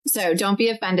So don't be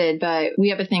offended, but we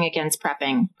have a thing against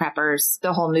preppers,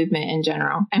 the whole movement in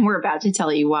general. And we're about to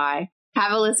tell you why.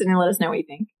 Have a listen and let us know what you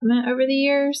think over the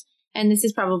years. And this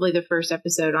is probably the first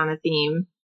episode on a theme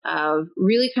of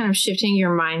really kind of shifting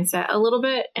your mindset a little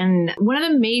bit. And one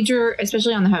of the major,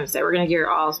 especially on the homestead, we're going to gear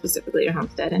all specifically to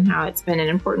homestead and how it's been an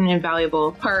important and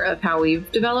valuable part of how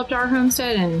we've developed our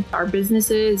homestead and our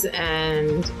businesses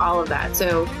and all of that.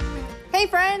 So, hey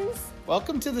friends!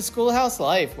 Welcome to the Schoolhouse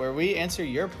Life, where we answer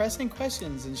your pressing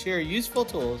questions and share useful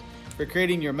tools for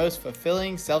creating your most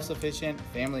fulfilling, self-sufficient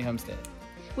family homestead.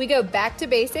 We go back to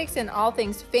basics in all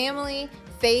things family,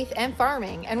 faith, and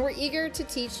farming, and we're eager to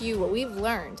teach you what we've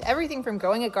learned. Everything from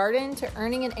growing a garden to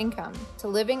earning an income to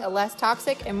living a less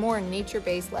toxic and more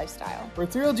nature-based lifestyle. We're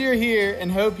thrilled you're here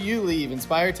and hope you leave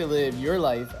inspired to live your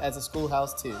life as a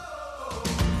schoolhouse too.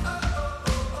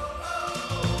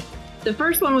 The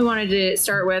first one we wanted to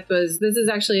start with was, this is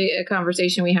actually a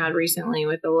conversation we had recently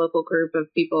with a local group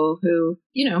of people who,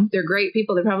 you know, they're great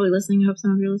people. They're probably listening. I hope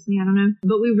some of you are listening. I don't know.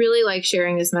 But we really like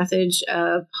sharing this message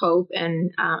of hope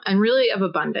and really of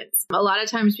abundance. A lot of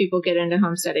times people get into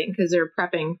homesteading because they're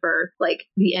prepping for like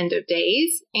the end of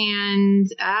days. And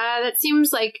that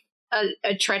seems like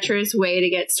a treacherous way to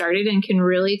get started and can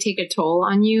really take a toll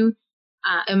on you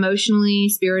emotionally,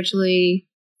 spiritually,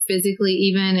 physically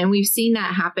even. And we've seen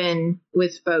that happen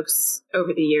with folks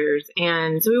over the years.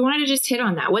 And so we wanted to just hit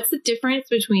on that. What's the difference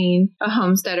between a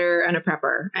homesteader and a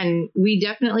prepper? And we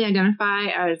definitely identify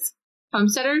as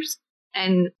homesteaders.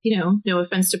 And, you know, no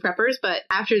offense to preppers, but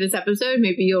after this episode,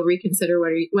 maybe you'll reconsider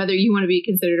whether you want to be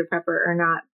considered a prepper or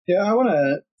not. Yeah, I want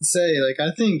to say,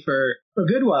 I think for a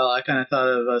good while, I kind of thought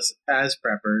of us as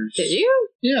preppers. Did you?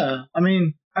 Yeah. I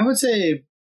mean, I would say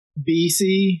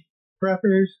BC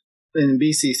preppers. And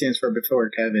BC stands for before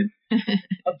COVID.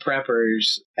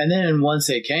 Preppers. And then once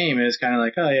they came, it was kind of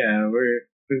like, oh yeah,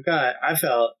 I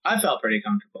felt pretty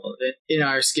comfortable in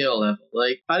our skill level.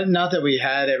 Not that we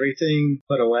had everything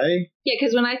put away. Yeah,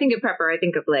 because when I think of prepper, I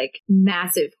think of like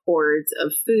massive hoards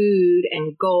of food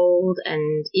and gold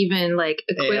and even like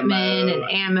equipment and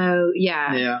ammo.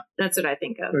 Yeah. That's what I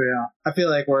think of. Yeah. I feel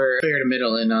like we're fair to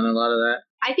middle in on a lot of that.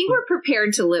 I think we're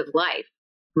prepared to live life.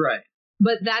 Right.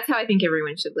 But that's how I think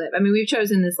everyone should live. I mean, we've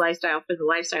chosen this lifestyle for the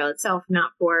lifestyle itself, not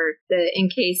for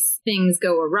in case things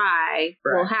go awry,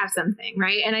 we'll have something,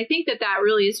 right? And I think that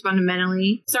really is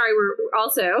fundamentally,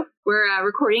 we're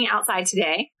recording outside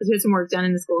today because we had some work done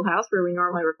in the schoolhouse where we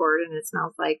normally record and it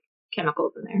smells like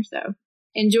chemicals in there. So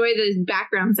enjoy the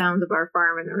background sounds of our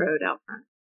farm and the road out front.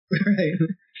 Right.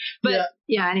 But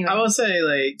yeah, anyway. I will say,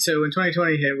 so when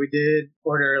 2020 hit, we did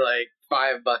order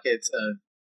 5 buckets of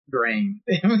grain.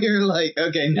 And we were like,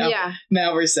 okay,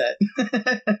 now we're set.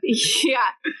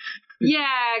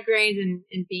 Yeah, grains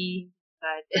and beans.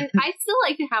 And I still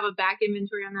like to have a back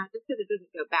inventory on that just because it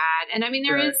doesn't go bad. And I mean,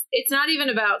 it's not even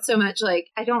about so much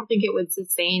I don't think it would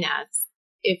sustain us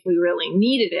if we really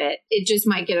needed it. It just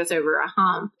might get us over a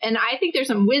hump. And I think there's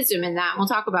some wisdom in that. We'll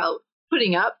talk about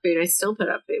putting up food. I still put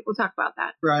up food. We'll talk about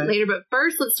that later. But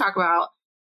first, let's talk about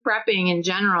prepping in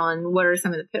general and what are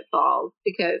some of the pitfalls,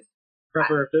 because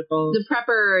Prepper pitfalls? The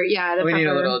prepper, we need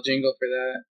a little jingle for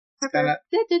that.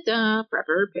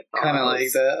 Prepper pitfalls. Kind of like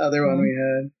the other one we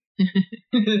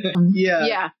had.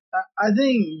 Yeah. I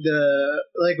think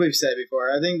like we've said before,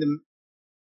 I think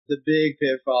the big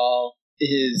pitfall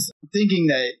is thinking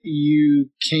that you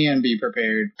can be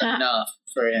prepared enough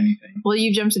for anything. Well,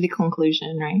 you jumped to the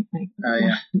conclusion, right?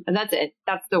 That's it.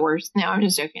 That's the worst. No, I'm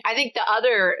just joking. I think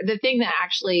the thing that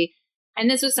actually... And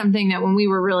this was something that when we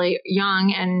were really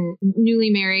young and newly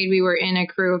married, we were in a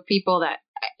crew of people that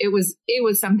it was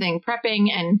something prepping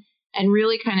and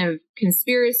really kind of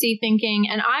conspiracy thinking.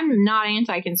 And I'm not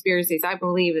anti-conspiracies. I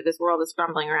believe that this world is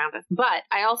crumbling around us. But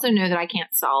I also know that I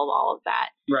can't solve all of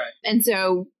that. Right. And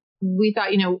so we thought,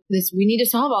 we need to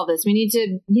solve all this. We need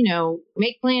to,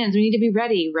 make plans. We need to be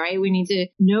ready, right? We need to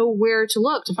know where to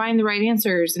look to find the right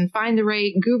answers and find the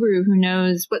right guru who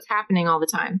knows what's happening all the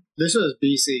time. This was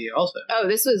BC also. Oh,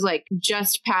 this was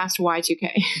just past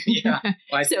Y2K. Yeah.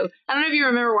 So I don't know if you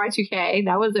remember Y2K.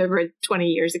 That was over 20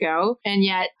 years ago. And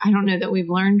yet I don't know that we've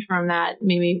learned from that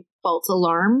maybe false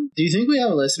alarm. Do you think we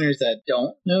have listeners that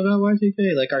don't know about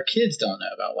Y2K? Our kids don't know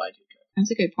about Y2K. That's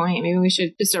a good point. Maybe we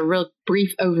should just a real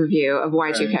brief overview of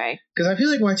Y2K. Because I feel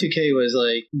like Y2K was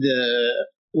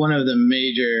one of the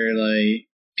major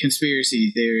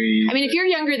conspiracy theories. I mean, if you're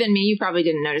younger than me, you probably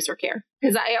didn't notice or care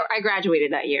because I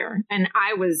graduated that year and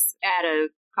I was at a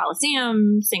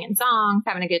Coliseum singing songs,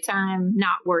 having a good time,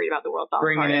 not worried about the world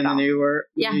falling apart. Bringing in the new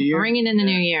year. Bringing in the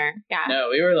new year. Yeah. No,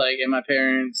 we were in my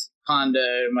parents'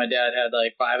 Honda. My dad had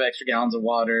 5 extra gallons of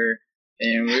water.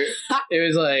 And it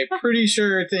was like pretty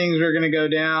sure things were going to go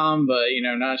down, but,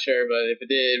 not sure. But if it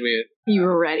did, you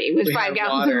were ready with we 5 had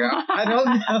gallons water. of water. I don't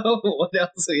know what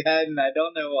else we had, and I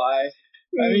don't know why.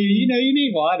 I mean, you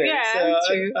need water. Yeah, so that's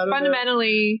true. I don't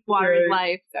Fundamentally, know. water Right. is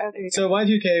life. So there you So go.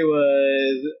 Y2K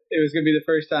was going to be the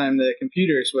first time the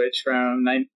computer switched from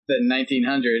the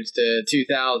 1900s to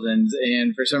 2000s,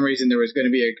 and for some reason there was going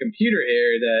to be a computer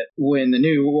error that when the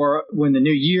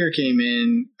new year came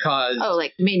in caused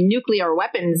Made nuclear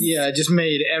weapons. Yeah, it just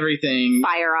made everything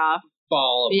Fire off.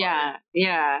 fall apart.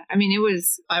 Yeah. I mean, it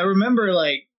was. I remember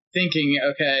thinking,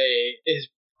 okay, it's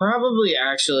probably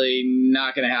actually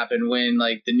not going to happen when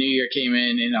the new year came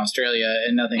in Australia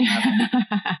and nothing happened.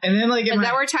 And then is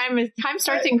that where time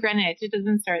starts in Greenwich? It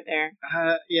doesn't start there.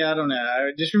 Yeah, I don't know.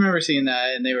 I just remember seeing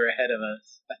that, and they were ahead of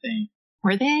us, I think.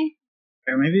 Were they?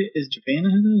 Or maybe is Japan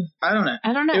ahead of us? I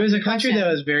don't know. It was a country that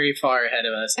was very far ahead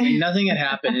of us, and nothing had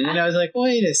happened. And then I was like,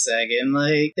 wait a second,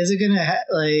 is it gonna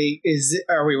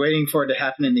are we waiting for it to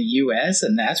happen in the U.S.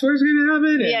 and that's where it's gonna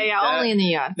happen? And only in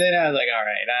the U.S. Then I was like, all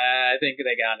right, I think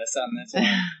they got us on this one.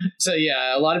 So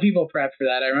yeah, a lot of people prepped for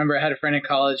that. I remember I had a friend in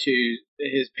college who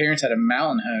his parents had a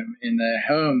mountain home, and the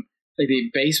home,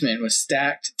 the basement was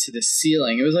stacked to the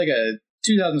ceiling. It was like a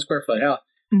 2,000 square foot house.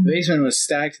 Mm-hmm. The basement was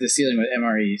stacked to the ceiling with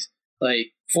MREs.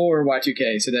 For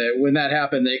Y2K, so that when that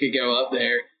happened, they could go up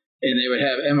there and they would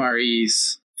have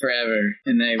MREs forever.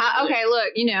 And they okay,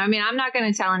 look, I'm not going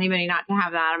to tell anybody not to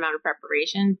have that amount of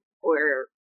preparation or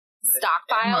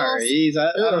stockpiles. MREs,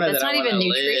 I don't know. That's not even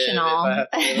nutritional,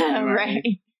 right?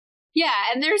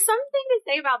 Yeah, and there's something to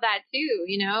say about that too.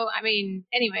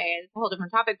 Anyway, it's a whole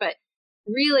different topic, but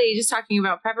really, just talking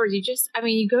about preppers, you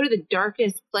go to the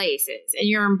darkest places, and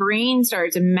your brain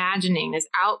starts imagining this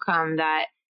outcome that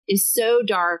is so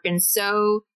dark and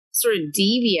so sort of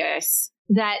devious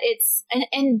that it's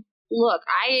and look,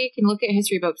 I can look at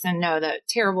history books and know that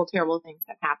terrible things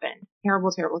have happened. Terrible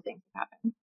things have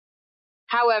happened.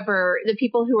 However, the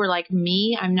people who are like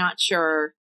me, I'm not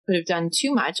sure could have done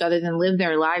too much other than live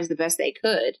their lives the best they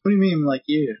could. What do you mean, like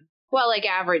you? Well, like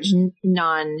average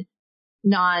non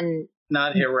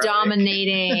not heroic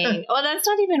dominating. Well, that's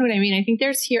not even what I mean. I think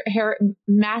there's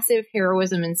massive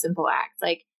heroism in simple acts.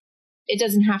 It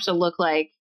doesn't have to look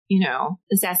like,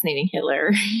 assassinating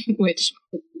Hitler, which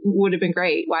would have been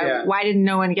great. Why didn't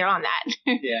no one get on that?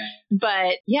 Yeah.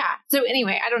 But yeah. So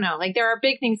anyway, I don't know. There are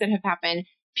big things that have happened.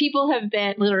 People have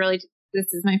been literally,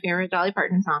 this is my favorite Dolly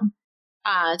Parton song,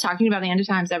 talking about the end of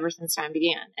times ever since time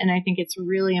began. And I think it's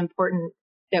really important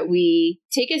that we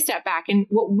take a step back. And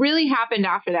what really happened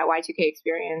after that Y2K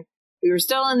experience, we were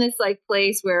still in this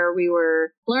place where we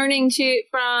were learning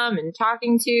from and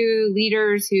talking to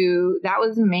leaders who that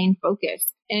was the main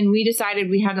focus. And we decided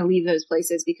we had to leave those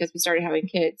places because we started having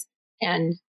kids.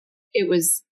 And it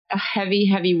was a heavy,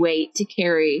 heavy weight to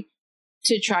carry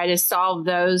to try to solve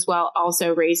those while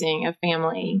also raising a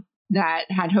family that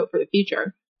had hope for the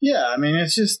future. Yeah. I mean,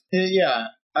 it's just,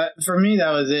 for me, that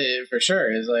was it for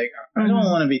sure. Is I don't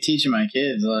want to be teaching my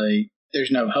kids, there's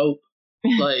no hope.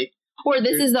 Or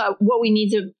this is what we need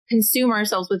to consume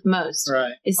ourselves with most.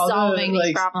 Right. Is solving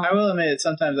these problems. I will admit,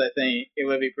 sometimes I think it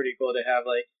would be pretty cool to have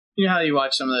how you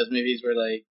watch some of those movies where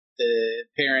the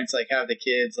parents have the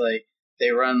kids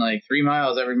they run 3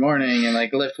 miles every morning and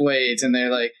lift weights, and they're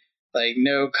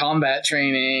no combat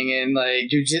training and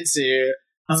jujitsu.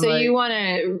 So you want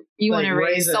to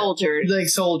raise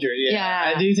soldiers, soldiers.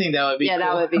 Yeah. I do think that would be cool.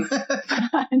 That would be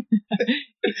fun.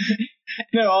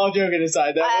 No, all joking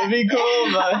aside, that would be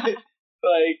cool, but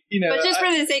but just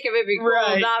for the sake of it being cool,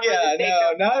 right? Not for the sake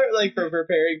of, not for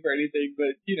preparing for anything,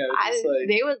 but just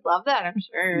they would love that, I'm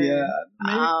sure. Yeah,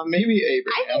 maybe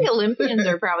Abraham. I think Olympians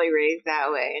are probably raised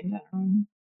that way in general.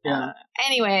 Yeah.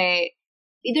 Anyway,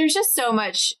 there's just so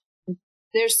much.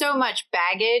 There's so much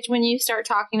baggage when you start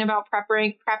talking about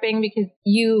prepping because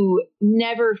you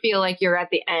never feel like you're at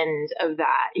the end of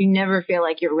that. You never feel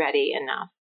like you're ready enough.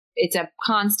 It's a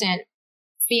constant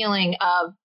feeling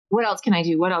of what else can I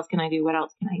do? What else can I do? What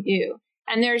else can I do?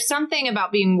 And there's something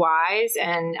about being wise.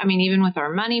 And I mean, even with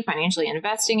our money, financially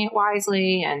investing it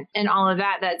wisely and all of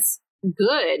that, that's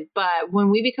good. But when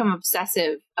we become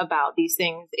obsessive about these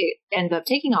things, it ends up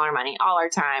taking all our money, all our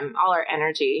time, all our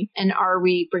energy. And are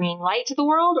we bringing light to the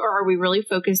world, or are we really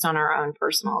focused on our own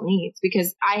personal needs?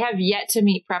 Because I have yet to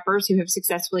meet preppers who have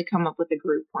successfully come up with a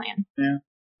group plan. Yeah.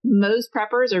 Most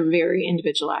preppers are very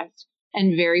individualized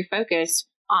and very focused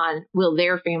on, will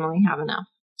their family have enough?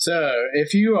 So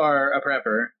if you are a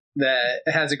prepper that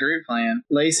has a group plan,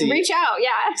 Lacey, reach out.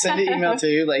 Yeah. Send an email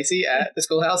to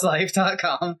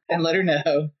Lacey@theschoolhouselife.com and let her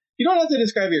know. You don't have to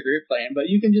describe your group plan, but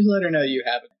you can just let her know you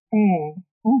have it. Mm-hmm.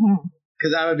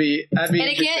 Because I'd be and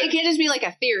it can't just be like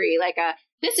a theory, like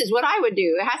this is what I would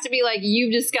do. It has to be like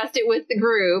you've discussed it with the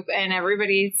group and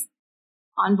everybody's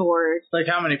on board. Like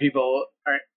how many people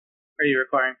are you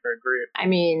requiring for a group? I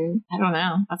mean, I don't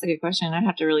know. That's a good question. I'd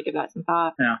have to really give that some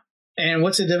thought. Yeah. And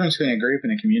what's the difference between a group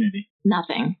and a community?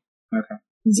 Nothing. Okay.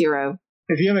 0.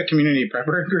 If you have a community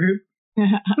prepper group,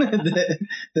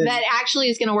 that actually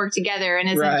is going to work together and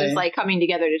isn't just like coming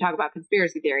together to talk about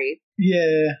conspiracy theories.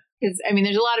 Yeah. Because, I mean,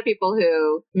 there's a lot of people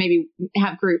who maybe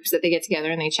have groups that they get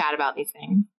together and they chat about these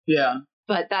things. Yeah.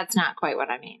 But that's not quite what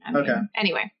I mean. Okay.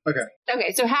 Anyway.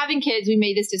 Okay. So having kids, we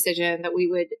made this decision that we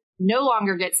would no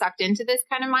longer get sucked into this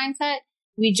kind of mindset.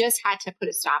 We just had to put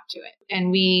a stop to it.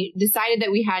 And we decided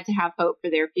that we had to have hope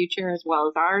for their future as well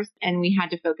as ours. And we had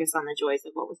to focus on the joys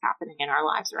of what was happening in our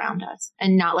lives around us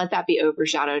and not let that be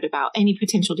overshadowed about any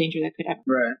potential danger that could happen.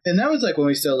 Right. And that was like when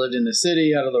we still lived in the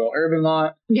city, had a little urban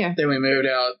lot. Yeah. Then we moved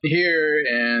out here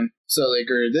and slowly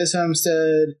grew this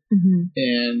homestead. Mm-hmm.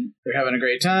 And we're having a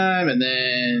great time. And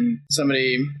then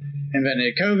somebody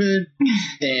invented COVID.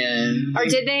 And or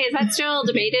did they? Is that still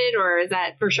debated, or is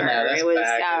that for sure? No, that's it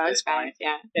was fact.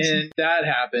 Yeah. And that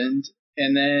happened,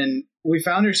 and then we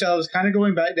found ourselves kind of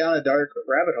going back down a dark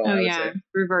rabbit hole. Oh yeah,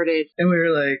 reverted. And we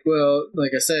were like, well,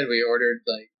 like I said, we ordered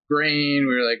like grain.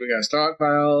 We were like, we got a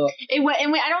stockpile.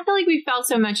 I don't feel like we fell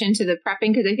so much into the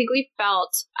prepping because I think we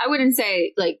felt, I wouldn't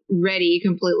say like ready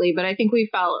completely, but I think we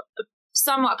felt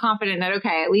somewhat confident that,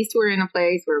 okay, at least we're in a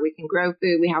place where we can grow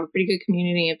food. We have a pretty good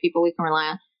community of people we can rely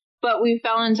on. But we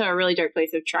fell into a really dark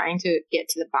place of trying to get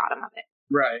to the bottom of it.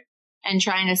 Right. And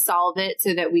trying to solve it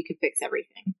so that we could fix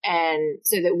everything. And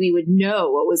so that we would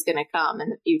know what was going to come in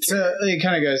the future. So it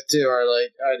kind of goes to our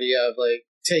like idea of like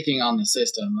taking on the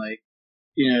system. Like,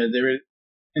 you know,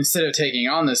 instead of taking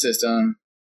on the system,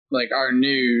 like our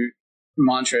new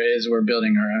mantra is we're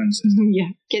building our own system. Yeah.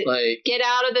 Get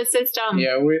out of the system.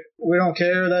 Yeah, we don't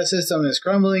care that system is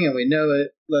crumbling and we know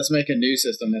it. Let's make a new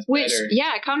system that's better.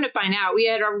 Yeah, come to find out, we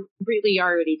had really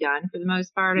already done for the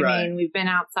most part. I mean, we've been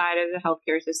outside of the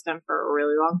healthcare system for a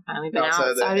really long time. We've been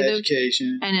outside of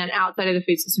education. And then outside of the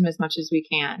food system as much as we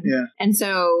can. Yeah. And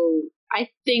so I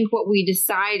think what we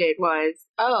decided was,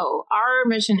 our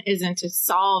mission isn't to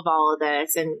solve all of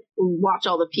this and watch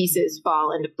all the pieces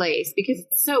fall into place because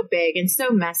it's so big and so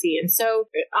messy and so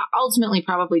ultimately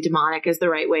probably demonic is the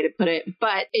right way to put it.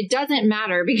 But it doesn't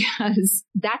matter because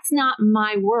that's not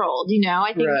my world. You know,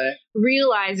 I think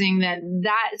realizing that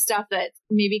stuff that's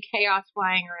maybe chaos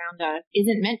flying around us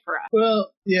isn't meant for us.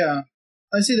 Well, yeah.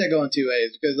 I see that going two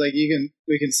ways because, like,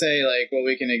 we can say, like, well,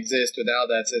 we can exist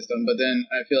without that system, but then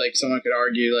I feel like someone could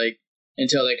argue, like,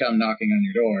 until they come knocking on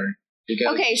your door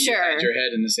because you had your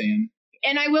head in the sand.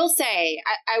 And I will say,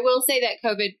 that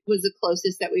COVID was the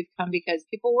closest that we've come because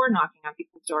people were knocking on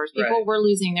people's doors. People were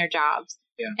losing their jobs,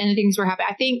 and things were happening.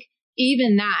 I think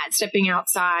even that, stepping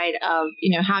outside of,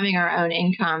 you know, having our own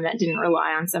income that didn't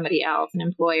rely on somebody else, an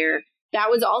employer,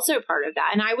 that was also part of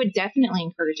that. And I would definitely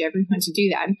encourage everyone to do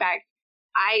that. In fact,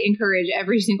 I encourage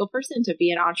every single person to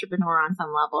be an entrepreneur on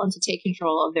some level and to take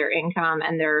control of their income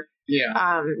and their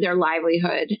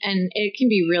livelihood. And it can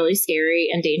be really scary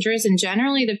and dangerous. And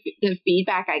generally the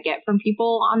feedback I get from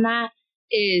people on that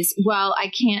is, well, I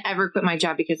can't ever quit my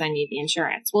job because I need the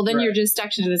insurance. Well, then you're just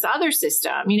stuck into this other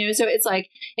system, you know? So it's like,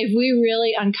 if we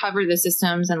really uncover the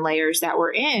systems and layers that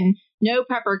we're in, no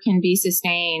prepper can be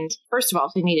sustained. First of all,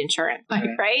 if they need insurance,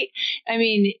 right? I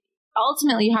mean,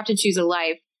 ultimately you have to choose a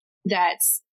life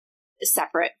that's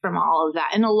separate from all of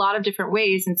that in a lot of different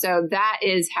ways. And so that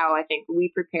is how I think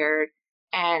we prepared.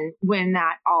 And when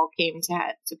that all came to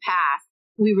pass,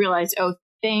 we realized,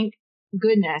 thank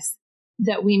goodness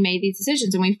that we made these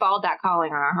decisions and we followed that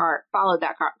calling on our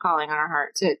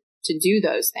heart to do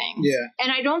those things. Yeah.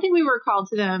 And I don't think we were called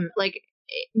to them like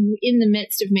in the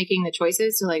midst of making the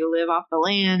choices to like live off the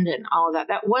land and all of that.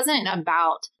 That wasn't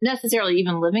about necessarily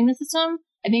even living the system.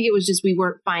 I think it was just we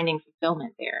weren't finding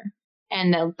fulfillment there.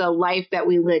 And the life that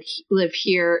we live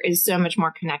here is so much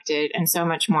more connected and so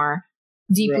much more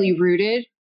deeply rooted.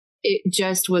 It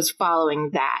just was following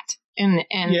that. And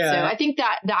so I think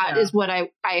that is what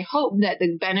I hope that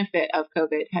the benefit of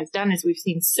COVID has done is we've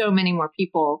seen so many more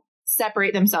people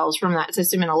separate themselves from that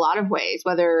system in a lot of ways,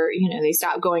 whether, you know, they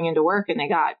stopped going into work and they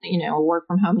got, you know, a work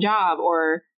from home job,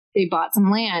 or they bought some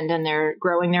land and they're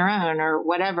growing their own or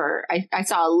whatever. I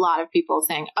saw a lot of people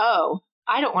saying,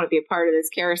 I don't want to be a part of this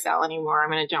carousel anymore. I'm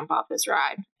going to jump off this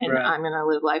ride and I'm going to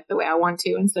live life the way I want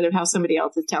to instead of how somebody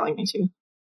else is telling me to.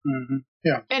 Mm-hmm.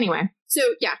 Yeah. Anyway, So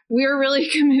yeah, we're really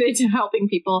committed to helping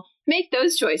people make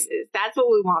those choices. That's what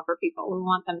we want for people. We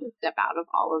want them to step out of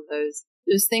all of those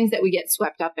things that we get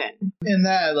swept up in. And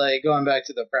that, like, going back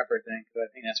to the prepper thing, because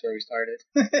I think that's where we started.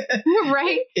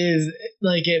 Right? Is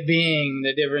like it being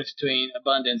the difference between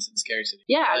abundance and scarcity.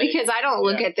 Yeah, like, because I don't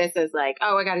look at this as like,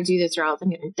 oh, I got to do this or else I'm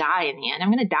going to die in the end.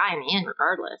 I'm going to die in the end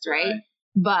regardless, right?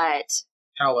 But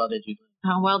how well did you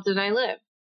live? How well did I live?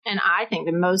 And I think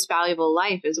the most valuable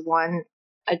life is one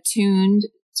attuned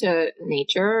to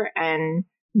nature and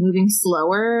moving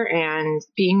slower and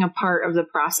being a part of the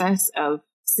process of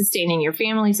sustaining your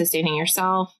family, sustaining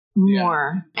yourself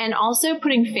more, and also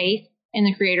putting faith in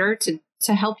the Creator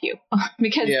to help you.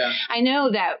 Because I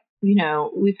know that,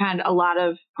 we've had a lot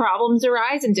of problems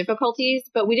arise and difficulties,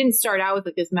 but we didn't start out with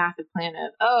like this massive plan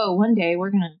of, oh, one day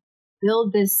we're going to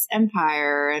build this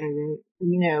empire and,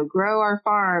 grow our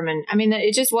farm. And I mean,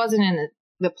 it just wasn't in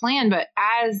the plan, but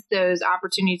as those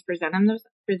opportunities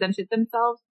presented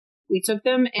themselves, we took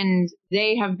them, and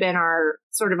they have been our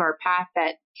path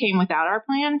that came without our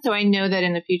plan. So I know that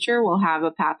in the future we'll have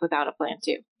a path without a plan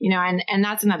too, and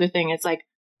that's another thing. It's like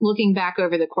looking back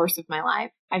over the course of my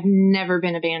life, I've never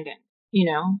been abandoned.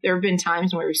 There have been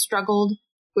times where we've struggled,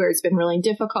 where it's been really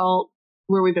difficult,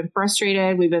 where we've been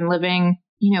frustrated. We've been living,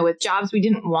 with jobs we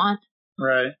didn't want.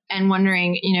 Right. And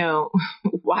wondering,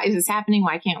 why is this happening?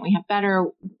 Why can't we have better?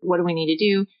 What do we need to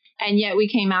do? And yet we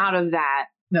came out of that.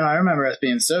 No, I remember us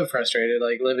being so frustrated,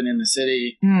 like living in the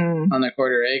city on the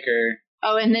quarter acre.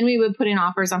 Oh, and then we would put in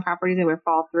offers on properties that would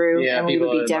fall through, and we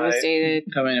would be devastated.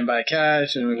 Come in and buy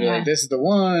cash, and we'd be like, this is the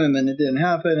one, and then it didn't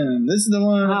happen, and this is the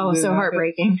one. Oh, so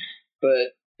heartbreaking.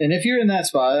 And if you're in that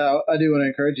spot, I do want to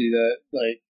encourage you that,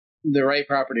 like, the right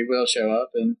property will show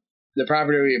up. And the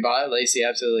property we bought, Lacey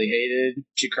absolutely hated.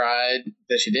 She cried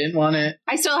that she didn't want it.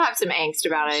 I still have some angst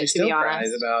about it, she still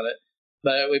cries about it.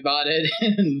 But we bought it,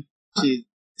 and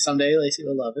someday Lacey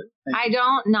will love it. I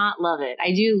don't not love it.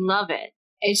 I do love it.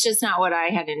 It's just not what I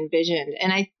had envisioned.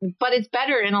 But it's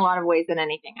better in a lot of ways than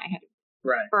anything I had.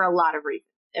 Right. For a lot of reasons.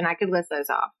 And I could list those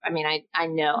off. I mean, I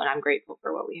know, and I'm grateful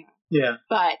for what we have. Yeah.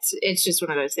 But it's just one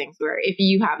of those things where if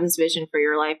you have this vision for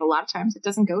your life, a lot of times it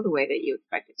doesn't go the way that you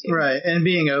expect it to. Right. And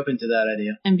being open to that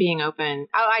idea. And being open.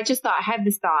 I had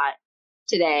this thought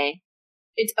today.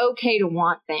 It's okay to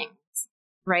want things,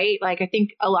 right? Like, I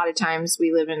think a lot of times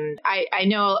we live in, I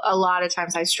know a lot of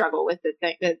times I struggle with the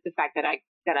fact that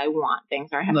I want things,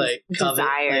 or I have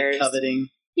desires. Like coveting.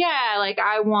 Yeah. Like,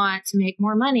 I want to make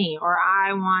more money, or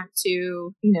I want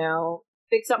to,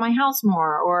 fix up my house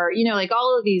more, or, like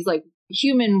all of these like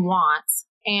human wants.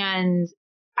 And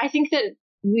I think that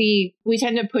we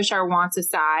tend to push our wants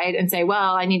aside and say,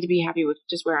 well, I need to be happy with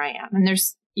just where I am. And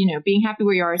there's, being happy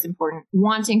where you are is important.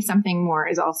 Wanting something more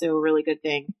is also a really good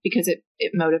thing because it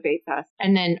motivates us.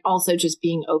 And then also just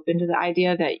being open to the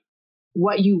idea that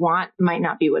what you want might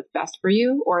not be what's best for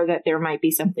you, or that there might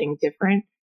be something different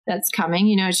that's coming.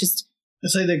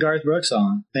 It's like the Garth Brooks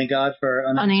song. Thank God for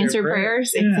unanswered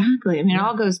prayers. Yeah. Exactly. I mean, it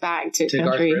all goes back to country.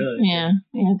 Garth, really. Yeah.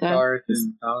 Garth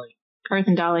and Dolly. Garth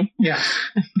and Dolly. Yeah.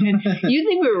 You'd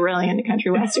think we were really into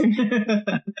country western.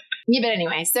 Yeah, but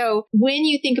anyway, so when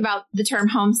you think about the term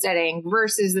homesteading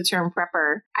versus the term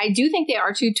prepper, I do think they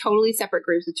are two totally separate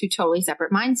groups with two totally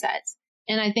separate mindsets.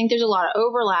 And I think there's a lot of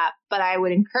overlap, but I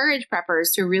would encourage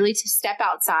preppers to really step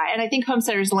outside. And I think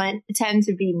homesteaders tend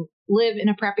to live in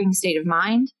a prepping state of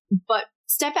mind, but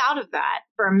step out of that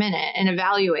for a minute and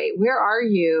evaluate, where are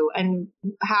you and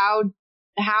how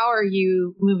are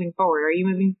you moving forward? Are you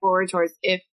moving forward towards,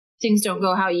 if things don't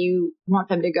go how you want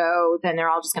them to go, then they're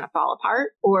all just going to fall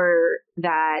apart, or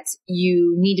that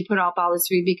you need to put up all this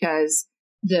food because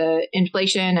the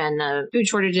inflation and the food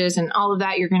shortages and all of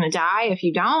that, you're going to die if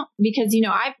you don't? Because,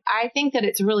 I think that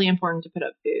it's really important to put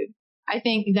up food. I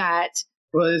think that.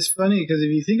 Well, it's funny because if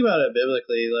you think about it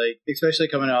biblically, like, especially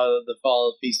coming out of the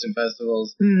fall feast and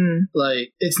festivals,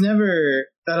 like, it's never,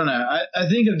 I don't know. I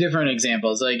think of different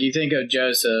examples. Like, you think of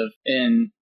Joseph,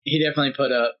 and he definitely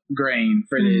put up grain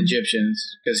for the Egyptians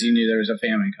because he knew there was a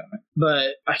famine coming.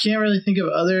 But I can't really think of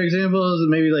other examples,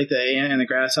 maybe like the ant and the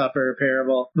grasshopper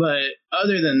parable. But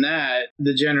other than that,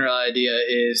 the general idea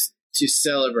is to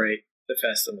celebrate the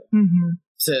festival,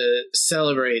 to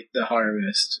celebrate the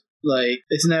harvest. Like,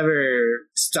 it's never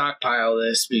stockpile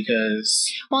this because...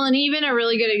 Well, and even a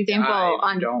really good example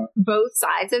on both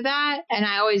sides of that, and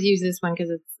I always use this one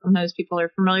because most people are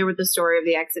familiar with the story of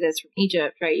the Exodus from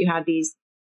Egypt, right? You had these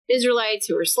Israelites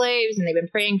who were slaves, and they've been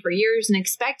praying for years and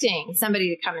expecting somebody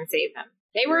to come and save them.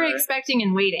 They were expecting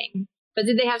and waiting. But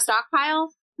did they have stockpiles?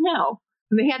 No.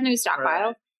 They had no stockpiles.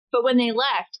 Right. But when they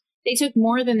left, they took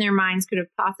more than their minds could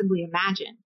have possibly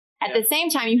imagined. At the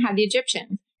same time, you had the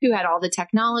Egyptians who had all the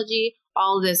technology,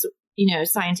 all this,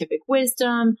 scientific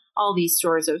wisdom, all these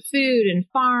stores of food and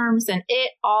farms, and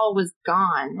it all was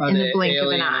gone in the blink of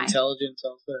an eye. Intelligence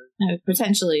also.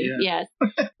 Potentially, yes.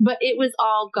 But it was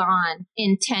all gone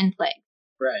in 10 plagues.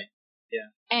 Right. Yeah.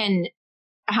 And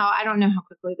I don't know how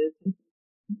quickly this is.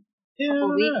 Yeah. A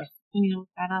couple weeks. I need to look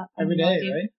that up. Every day,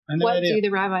 right? What do the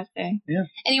rabbis say? Yeah.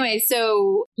 Anyway,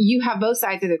 so you have both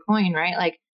sides of the coin, right?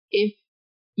 Like if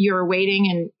you're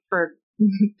waiting for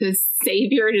the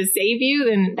Savior to save you,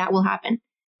 then that will happen.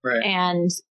 Right. And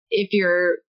if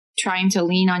you're trying to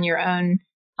lean on your own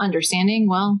understanding,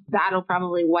 well, that'll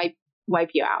probably wipe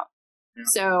you out. Yeah.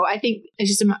 So I think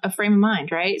it's just a frame of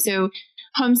mind, right? So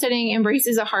homesteading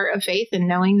embraces a heart of faith and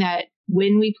knowing that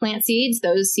when we plant seeds,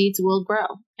 those seeds will grow.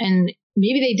 And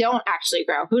maybe they don't actually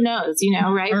grow. Who knows,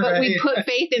 right? But we put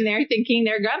faith in there thinking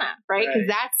they're gonna, right? Because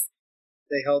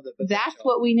they hold the potential. That's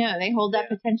what we know. They hold that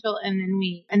potential, and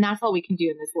that's all we can do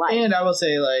in this life. And I will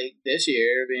say, like this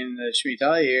year, being the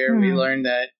Shemitah year, we learned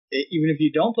that even if you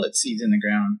don't put seeds in the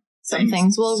ground, some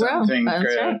things will grow.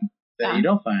 That's right. That you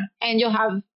don't find, and you'll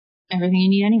have everything you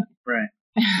need anyway. Right.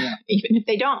 Yeah. Even if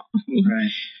they don't.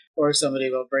 Right. Or somebody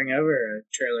will bring over a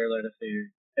trailer load of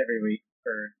food every week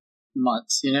for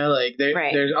months.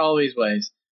 There's always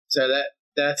ways. So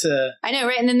that's I know,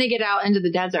 right? And then they get out into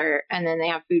the desert, and then they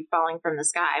have food falling from the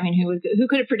sky. I mean, who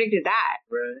could have predicted that?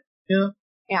 Right. Yeah.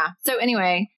 Yeah. So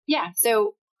anyway,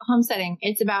 so homesteading,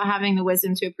 it's about having the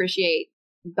wisdom to appreciate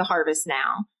the harvest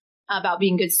now, about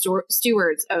being good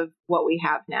stewards of what we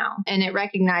have now. And it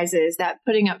recognizes that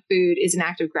putting up food is an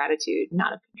act of gratitude,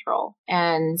 not of control.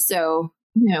 And so,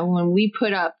 when we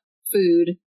put up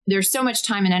food, there's so much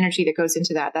time and energy that goes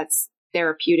into that. That's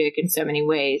therapeutic in so many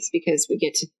ways because we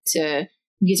get to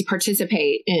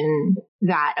participate in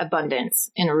that abundance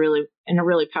in a really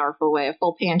powerful way. A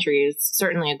full pantry is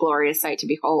certainly a glorious sight to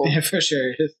behold. Yeah, for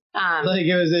sure. It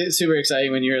was super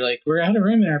exciting when you were like, "We're out of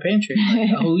room in our pantry." Like,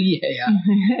 oh yeah,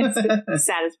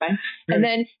 satisfying. Right. And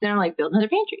then I'm like, build another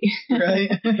pantry.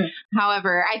 Right.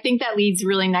 However, I think that leads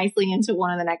really nicely into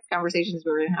one of the next conversations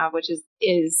we're going to have, which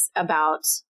is about.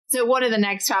 So one of the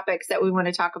next topics that we want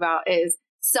to talk about is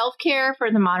self-care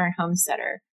for the modern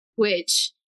homesteader,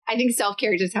 which I think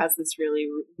self-care just has this really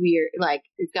weird,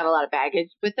 it's got a lot of baggage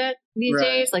with it these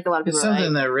days. Like a lot of people it's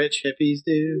something that rich hippies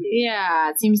do. Yeah,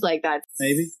 it seems like that's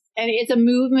maybe. And it's a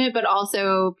movement, but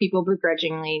also people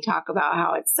begrudgingly talk about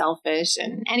how it's selfish.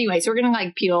 And anyway, so we're going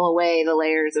to peel away the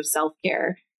layers of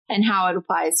self-care and how it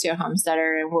applies to a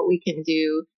homesteader and what we can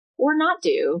do or not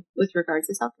do with regards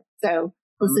to self-care. So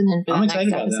listen in for the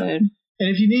next episode. That. And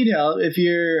if you need help, if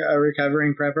you're a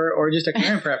recovering prepper or just a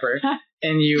current prepper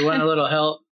and you want a little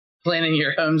help planning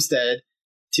your homestead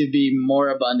to be more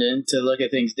abundant, to look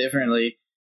at things differently,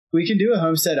 we can do a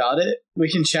homestead audit.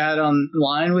 We can chat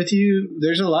online with you.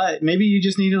 There's a lot. Maybe you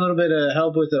just need a little bit of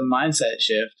help with a mindset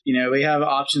shift. We have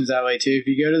options that way too. If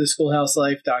you go to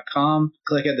theschoolhouselife.com,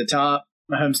 click at the top,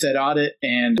 a homestead audit,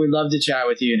 and we'd love to chat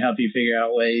with you and help you figure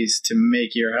out ways to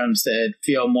make your homestead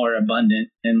feel more abundant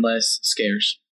and less scarce.